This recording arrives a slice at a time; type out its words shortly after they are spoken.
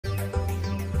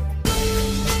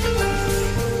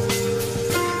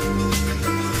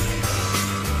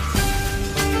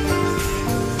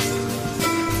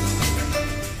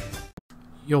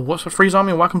Yo, what's up, Freeze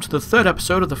Army, and welcome to the third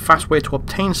episode of the Fast Way to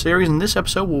Obtain series. In this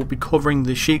episode, we'll be covering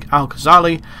the Sheikh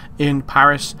al-Ghazali in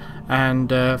Paris. And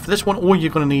for this one, all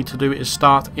you're going to need to do is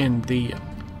start in the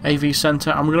AV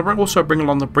Centre, and we're going to also bring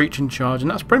along the breaching charge, and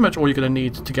that's pretty much all you're going to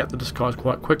need to get the disguise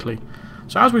quite quickly.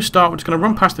 So as we start, we're just going to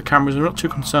run past the cameras. We're not too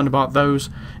concerned about those.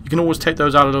 You can always take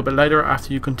those out a little bit later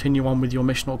after you continue on with your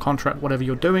mission or contract, whatever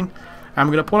you're doing. And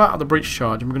we're going to pull out the breach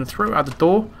charge, and we're going to throw it out the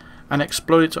door and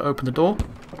explode it to open the door.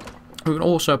 We can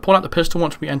also pull out the pistol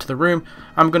once we enter the room.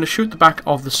 I'm going to shoot the back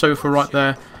of the sofa right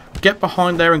there, get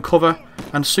behind there and cover,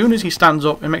 and as soon as he stands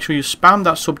up, and make sure you spam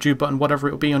that subdue button, whatever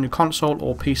it will be on your console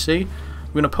or PC.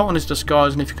 We're going to put on his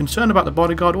disguise, and if you're concerned about the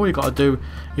bodyguard, all you got to do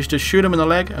is just shoot him in the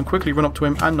leg and quickly run up to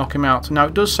him and knock him out. Now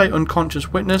it does say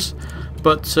unconscious witness,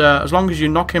 but as long as you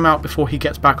knock him out before he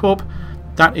gets back up,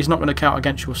 that is not going to count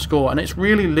against your score, and it's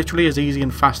really literally as easy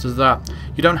and fast as that.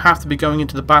 You don't have to be going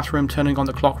into the bathroom, turning on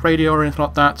the clock radio or anything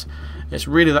like that. It's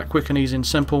really that quick and easy and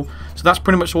simple. So that's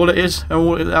pretty much all it is.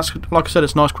 And that's, like I said,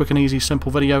 it's a nice, quick and easy,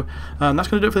 simple video. And that's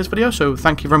going to do it for this video, so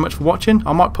thank you very much for watching.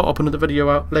 I might put up another video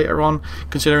out later on,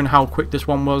 considering how quick this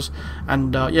one was.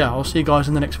 And yeah, I'll see you guys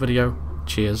in the next video.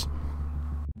 Cheers.